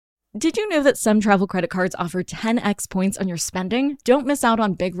Did you know that some travel credit cards offer 10x points on your spending? Don't miss out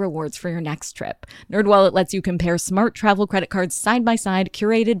on big rewards for your next trip. NerdWallet lets you compare smart travel credit cards side by side,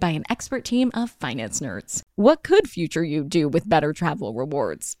 curated by an expert team of finance nerds. What could future you do with better travel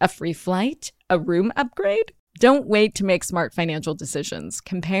rewards? A free flight? A room upgrade? Don't wait to make smart financial decisions.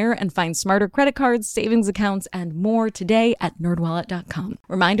 Compare and find smarter credit cards, savings accounts, and more today at nerdwallet.com.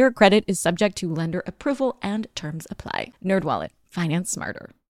 Reminder, credit is subject to lender approval and terms apply. NerdWallet. Finance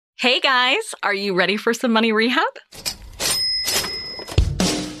smarter. Hey guys, are you ready for some money rehab?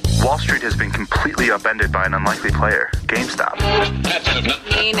 Wall Street has been completely upended by an unlikely player, GameStop.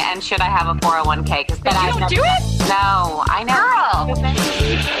 And should I have a 401k? Because then you don't do it? No, I know.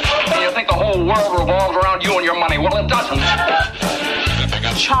 Girl! You think the whole world revolves around you and your money? Well, it doesn't.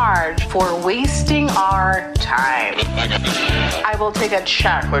 Charge for wasting our time. I will take a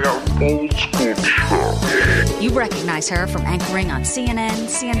check. Like an old school check. You recognize her from anchoring on CNN,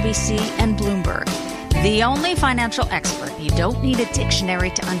 CNBC, and Bloomberg. The only financial expert you don't need a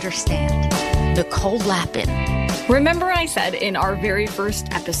dictionary to understand, Nicole Lapin. Remember I said in our very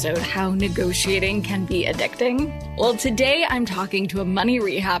first episode how negotiating can be addicting? Well, today I'm talking to a money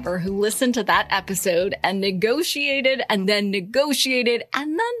rehabber who listened to that episode and negotiated and then negotiated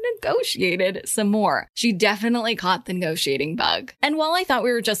and then negotiated some more. She definitely caught the negotiating bug. And while I thought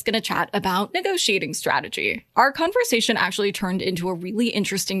we were just going to chat about negotiating strategy, our conversation actually turned into a really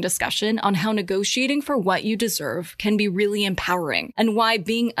interesting discussion on how negotiating for what you deserve can be really empowering and why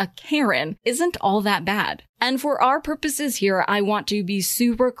being a Karen isn't all that bad. And for our purposes here, I want to be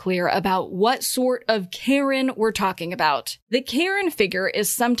super clear about what sort of Karen we're talking about. The Karen figure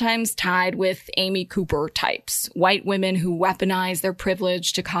is sometimes tied with Amy Cooper types, white women who weaponize their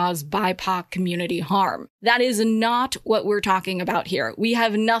privilege to cause BIPOC community harm. That is not what we're talking about here. We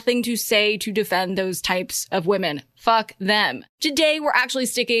have nothing to say to defend those types of women. Fuck them. Today, we're actually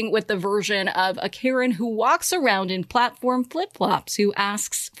sticking with the version of a Karen who walks around in platform flip-flops, who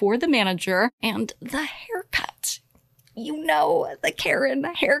asks for the manager and the haircut. You know, the Karen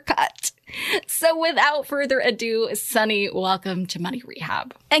haircut. So without further ado, Sunny, welcome to Money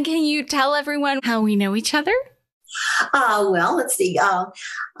Rehab. And can you tell everyone how we know each other? Well, let's see.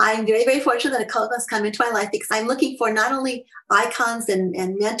 I'm very, very fortunate that Nicole has come into my life because I'm looking for not only icons and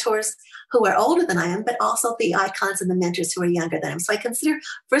mentors who are older than I am, but also the icons and the mentors who are younger than I am. So I consider,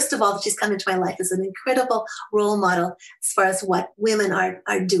 first of all, that she's come into my life as an incredible role model as far as what women are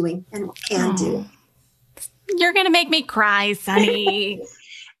doing and can do. You're going to make me cry, Sunny.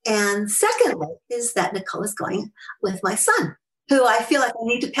 And secondly is that Nicole is going with my son, who I feel like I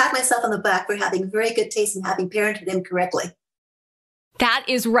need to pat myself on the back for having very good taste and having parented him correctly. That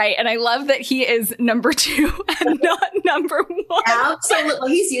is right. And I love that he is number 2 and not number 1.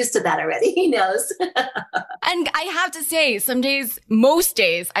 Absolutely. He's used to that already. He knows. And I have to say, some days, most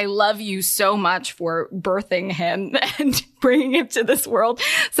days, I love you so much for birthing him and bringing him to this world.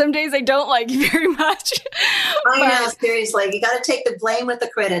 Some days I don't like you very much. I know, seriously. You got to take the blame with the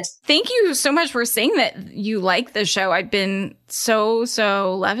credit. Thank you so much for saying that you like the show. I've been so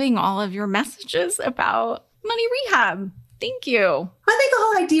loving all of your messages about Money Rehab. Thank you. I think the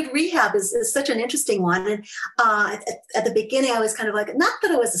whole idea of rehab is such an interesting one. And at the beginning, I was kind of like, not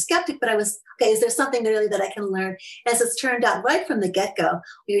that I was a skeptic, but I was, okay, is there something really that I can learn? As it's turned out right from the get-go,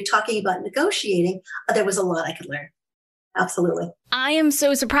 we were talking about negotiating, there was a lot I could learn. Absolutely. I am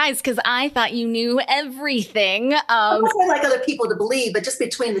so surprised because I thought you knew everything. I would like other people to believe, but just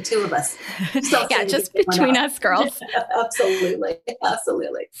between the two of us. Yeah, just between us girls. Absolutely.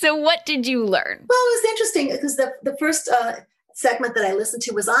 Absolutely. So what did you learn? Well, it was interesting because the first segment that I listened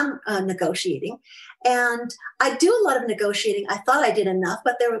to was on negotiating. And I do a lot of negotiating. I thought I did enough,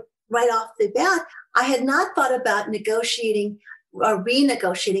 but they were right off the bat. I had not thought about negotiating or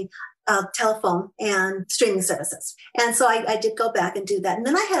renegotiating telephone and streaming services. And so I did go back and do that. And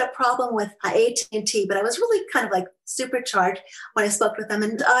then I had a problem with AT&T, but I was really kind of like supercharged when I spoke with them.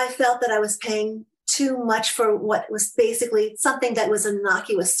 And I felt that I was paying too much for what was basically something that was an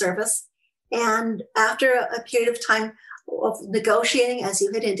innocuous service. And after a period of time of negotiating, as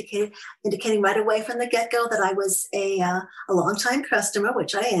you had indicating right away from the get-go that I was a longtime customer,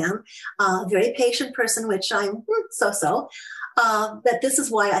 which I am, a very patient person, which I'm so-so, that this is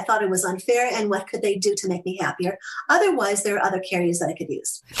why I thought it was unfair and what could they do to make me happier. Otherwise, there are other carriers that I could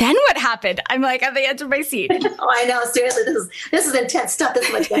use. Then what happened? I'm like at the edge of my seat. Oh, I know. Seriously, this is intense stuff. This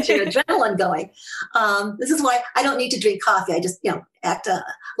is what gets your adrenaline going. This is why I don't need to drink coffee. I just,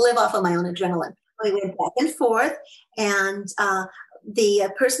 live off of my own adrenaline. We went back and forth, and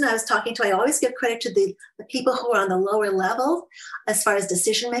the person I was talking to, I always give credit to the people who are on the lower level as far as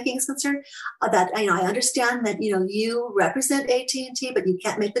decision making is concerned. That I understand that you represent AT&T, but you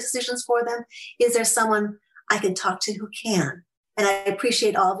can't make the decisions for them. Is there someone I can talk to who can? And I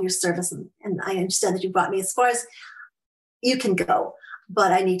appreciate all of your service, and I understand that you brought me as far as you can go,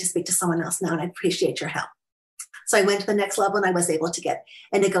 but I need to speak to someone else now, and I appreciate your help. So I went to the next level, and I was able to get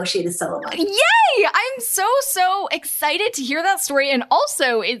a negotiated settlement. Yay! I'm so excited to hear that story. And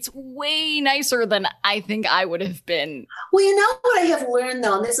also, it's way nicer than I think I would have been. Well, you know what I have learned,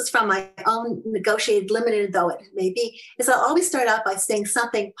 though, and this is from my own negotiated, limited though it may be, is I'll always start out by saying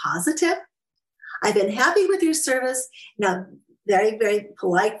something positive. I've been happy with your service. Very, very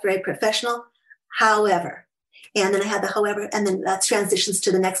polite, very professional. However, and then I had the however, and then that transitions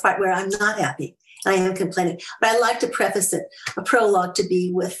to the next part where I'm not happy. I am complaining, but I like to preface it, a prologue, to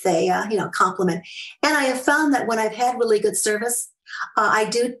be with a compliment. And I have found that when I've had really good service, I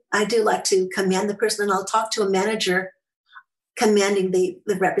do like to commend the person, and I'll talk to a manager commending the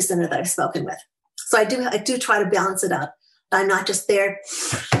representative that I've spoken with. So I do try to balance it out. I'm not just there,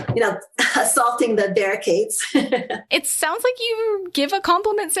 assaulting the barricades. It sounds like you give a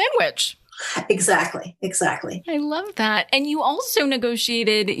compliment sandwich. Exactly. I love that. And you also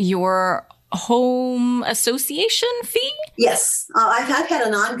negotiated your home association fee? Yes. I've had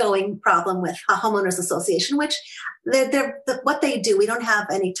an ongoing problem with a homeowners association, which what they do, we don't have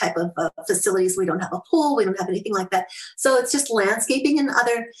any type of facilities. We don't have a pool. We don't have anything like that. So it's just landscaping and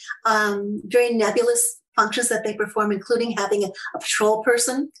other very nebulous functions that they perform, including having a patrol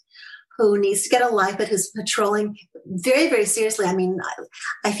person who needs to get a life, but who's patrolling very, very seriously. I mean,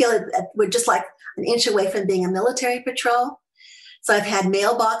 I feel that we're just like an inch away from being a military patrol. So I've had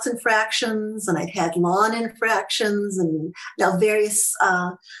mailbox infractions, and I've had lawn infractions, and various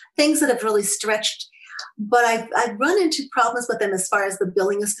things that have really stretched. But I've run into problems with them as far as the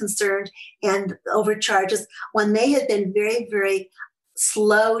billing is concerned, and overcharges when they had been very, very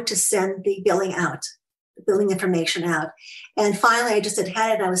slow to send the billing information out. And finally, I just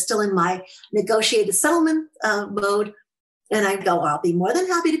had it, and I was still in my negotiated settlement mode. And I go, I'll be more than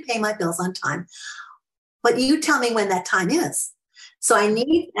happy to pay my bills on time, but you tell me when that time is. So I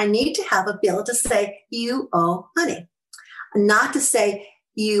need to have a bill to say you owe money, not to say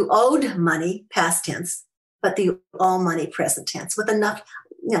you owed money past tense, but the you owe money present tense, with enough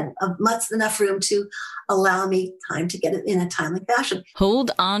room to allow me time to get it in a timely fashion.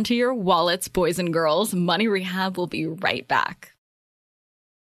 Hold on to your wallets, boys and girls. Money Rehab will be right back.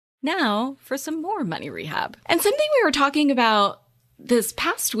 Now for some more Money Rehab. And something we were talking about this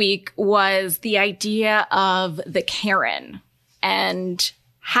past week was the idea of the Karen and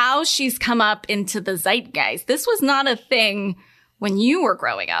how she's come up into the zeitgeist. This was not a thing when you were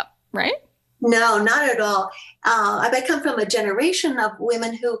growing up, right? No, not at all. I come from a generation of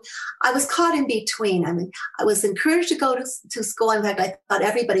women who I was caught in between. I mean, I was encouraged to go to school. In fact, I thought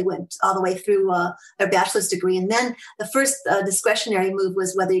everybody went all the way through their bachelor's degree. And then the first discretionary move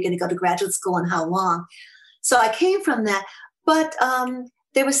was whether you're going to go to graduate school and how long. So I came from that. But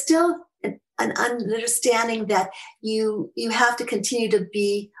there was still an understanding that you have to continue to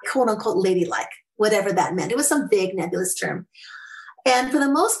be quote unquote ladylike, whatever that meant. It was some vague nebulous term. And for the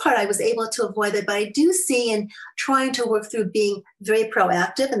most part, I was able to avoid it. But I do see in trying to work through being very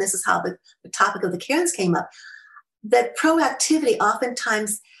proactive, and this is how the topic of the Karens came up, that proactivity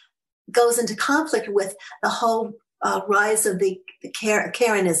oftentimes goes into conflict with the whole rise of the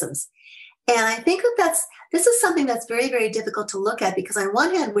Karenisms. And I think this is something that's very, very difficult to look at, because on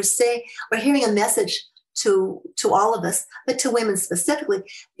one hand, we're hearing a message to all of us, but to women specifically: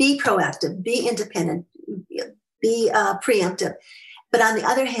 be proactive, be independent, be preemptive. But on the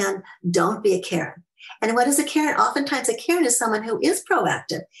other hand, don't be a Karen. And what is a Karen? Oftentimes a Karen is someone who is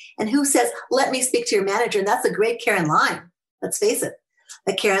proactive and who says, let me speak to your manager. And that's a great Karen line. Let's face it.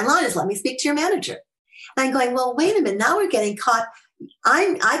 The Karen line is, let me speak to your manager. And I'm going, well, wait a minute. Now we're getting caught.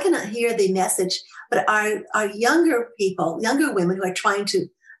 I cannot hear the message, but our younger people, younger women who are trying to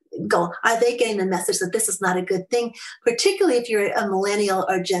go, are they getting the message that this is not a good thing? Particularly if you're a millennial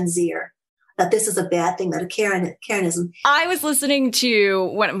or Gen Zer, that this is a bad thing, that a Karenism. I was listening to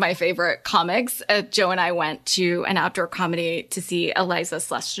one of my favorite comics. Joe and I went to an outdoor comedy to see Eliza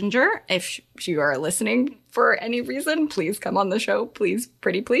Schlesinger. If you are listening for any reason, please come on the show. Please,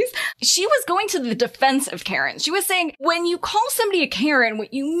 pretty please. She was going to the defense of Karen. She was saying, when you call somebody a Karen,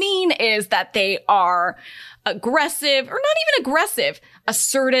 what you mean is that they are aggressive, or not even aggressive,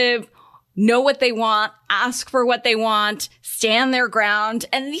 assertive, know what they want, ask for what they want, stand their ground.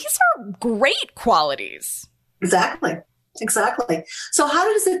 And these are great qualities. Exactly. So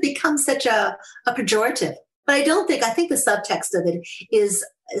how does it become such a pejorative? But I think the subtext of it is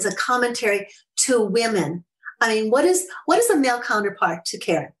a commentary to women. I mean, what is a male counterpart to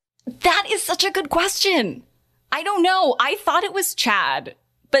Karen? That is such a good question. I don't know. I thought it was Chad,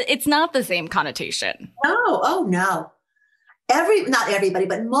 but it's not the same connotation. No. Oh, no. Not everybody,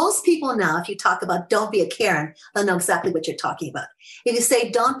 but most people now, if you talk about don't be a Karen, they'll know exactly what you're talking about. If you say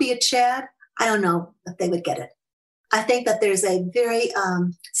don't be a Chad, I don't know if they would get it. I think that there's a very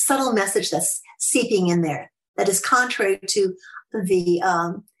subtle message that's seeping in there that is contrary to the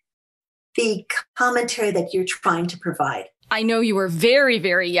commentary that you're trying to provide. I know you were very,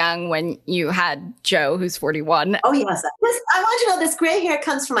 very young when you had Joe, who's 41. Oh, yes. I want you to know this gray hair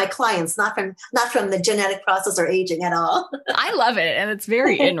comes from my clients, not from the genetic process or aging at all. I love it. And it's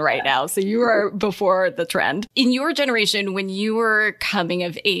very in right now. So you are before the trend. In your generation, when you were coming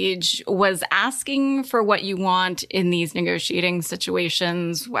of age, was asking for what you want in these negotiating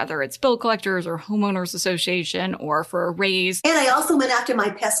situations, whether it's bill collectors or homeowners association or for a raise. And I also went after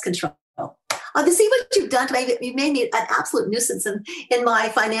my pest control. To see what you've done to me, you made me an absolute nuisance in my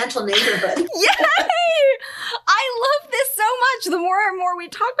financial neighborhood. Yay! I love this so much. The more and more we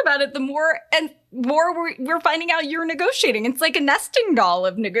talk about it, the more and more we're finding out you're negotiating. It's like a nesting doll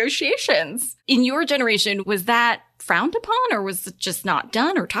of negotiations. In your generation, was that frowned upon, or was it just not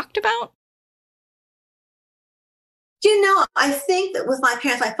done or talked about? I think that with my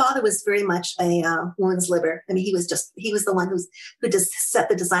parents, my father was very much a woman's libber. I mean, he was the one who just set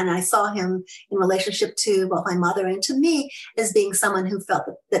the design. And I saw him in relationship to both my mother and to me as being someone who felt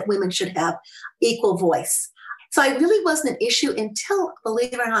that women should have equal voice. So I really wasn't an issue until,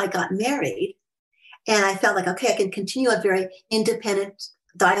 believe it or not, I got married. And I felt like, okay, I can continue a very independent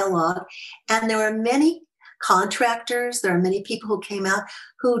dialogue. And there were many contractors, there are many people who came out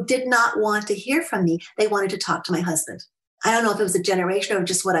who did not want to hear from me. They wanted to talk to my husband. I don't know if it was a generation or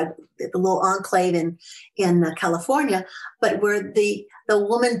just the little enclave in California, but where the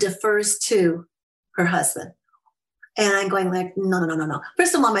woman defers to her husband. And I'm going like, no.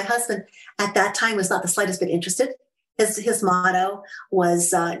 First of all, my husband at that time was not the slightest bit interested. His motto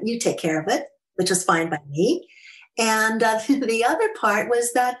was, you take care of it, which was fine by me. And the other part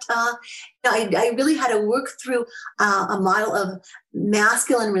was that I really had to work through a model of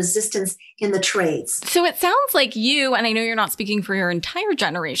masculine resistance in the trades. So it sounds like you, and I know you're not speaking for your entire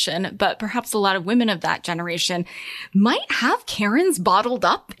generation, but perhaps a lot of women of that generation might have Karens bottled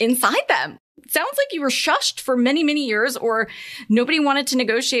up inside them. It sounds like you were shushed for many, many years, or nobody wanted to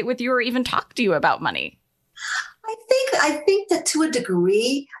negotiate with you or even talk to you about money. I think that to a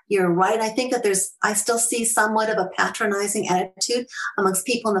degree, you're right. I think that I still see somewhat of a patronizing attitude amongst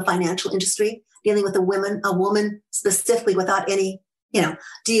people in the financial industry dealing with a woman specifically without any,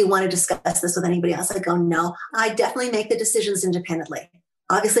 do you want to discuss this with anybody else? I go, no, I definitely make the decisions independently,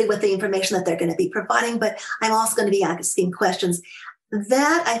 obviously with the information that they're going to be providing, but I'm also going to be asking questions.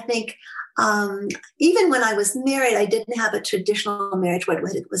 That I think, even when I was married, I didn't have a traditional marriage where it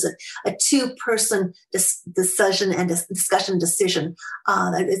was a two-person discussion. It's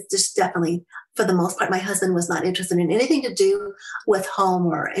just definitely, for the most part, my husband was not interested in anything to do with home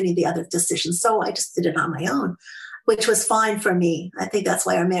or any of the other decisions. So I just did it on my own, which was fine for me. I think that's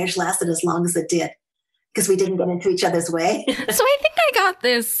why our marriage lasted as long as it did, because we didn't get into each other's way. So I think I got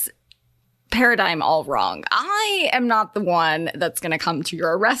this paradigm all wrong. I am not the one that's going to come to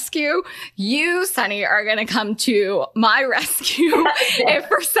your rescue. You, Sunny, are going to come to my rescue if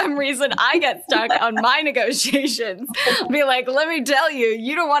for some reason I get stuck on my negotiations. Be like, let me tell you,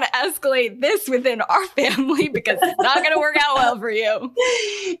 you don't want to escalate this within our family because it's not going to work out well for you.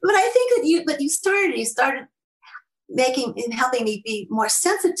 But I think that you started helping me be more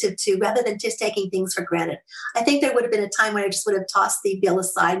sensitive to, rather than just taking things for granted. I think there would have been a time when I just would have tossed the bill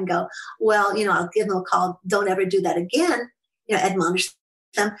aside and go, well, I'll give them a call. Don't ever do that again. Admonish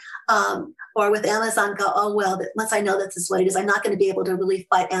them. Or with Amazon, go, oh, well, once I know that this is what it is, I'm not going to be able to really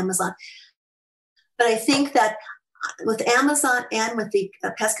fight Amazon. But I think that with Amazon and with the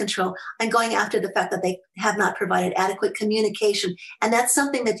pest control, I'm going after the fact that they have not provided adequate communication. And that's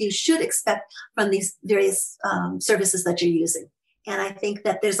something that you should expect from these various services that you're using. And I think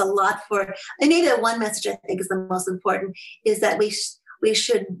that there's a lot and maybe the one message I think is the most important is that we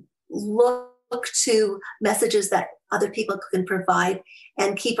should look to messages that other people can provide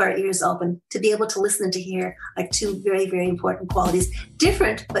and keep our ears open to be able to listen and to hear are two very, very important qualities.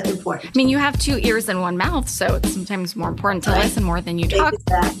 Different, but important. I mean, you have two ears and one mouth, so it's sometimes more important to listen more than you talk.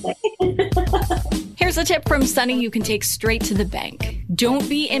 Exactly. Here's a tip from Sunny you can take straight to the bank. Don't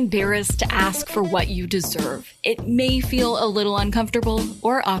be embarrassed to ask for what you deserve. It may feel a little uncomfortable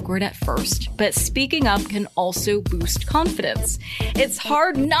or awkward at first, but speaking up can also boost confidence. It's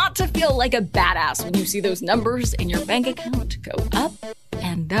hard not to feel like a badass when you see those numbers in your bank account go up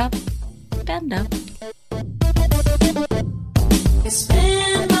and up and up.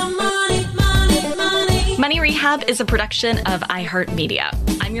 Money Rehab is a production of iHeartMedia.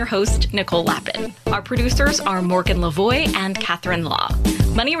 I'm your host, Nicole Lappin. Our producers are Morgan Lavoie and Catherine Law.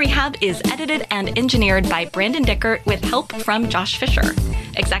 Money Rehab is edited and engineered by Brandon Dickert with help from Josh Fisher.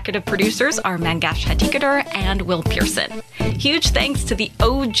 Executive producers are Mangesh Hattikudur and Will Pearson. Huge thanks to the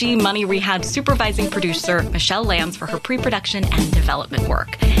OG Money Rehab supervising producer, Michelle Lands, for her pre-production and development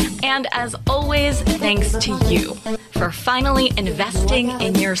work. And as always, thanks to you for finally investing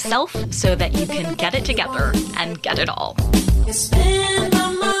in yourself so that you can get it together and get it all. You spend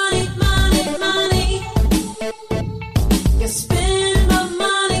my money. You spend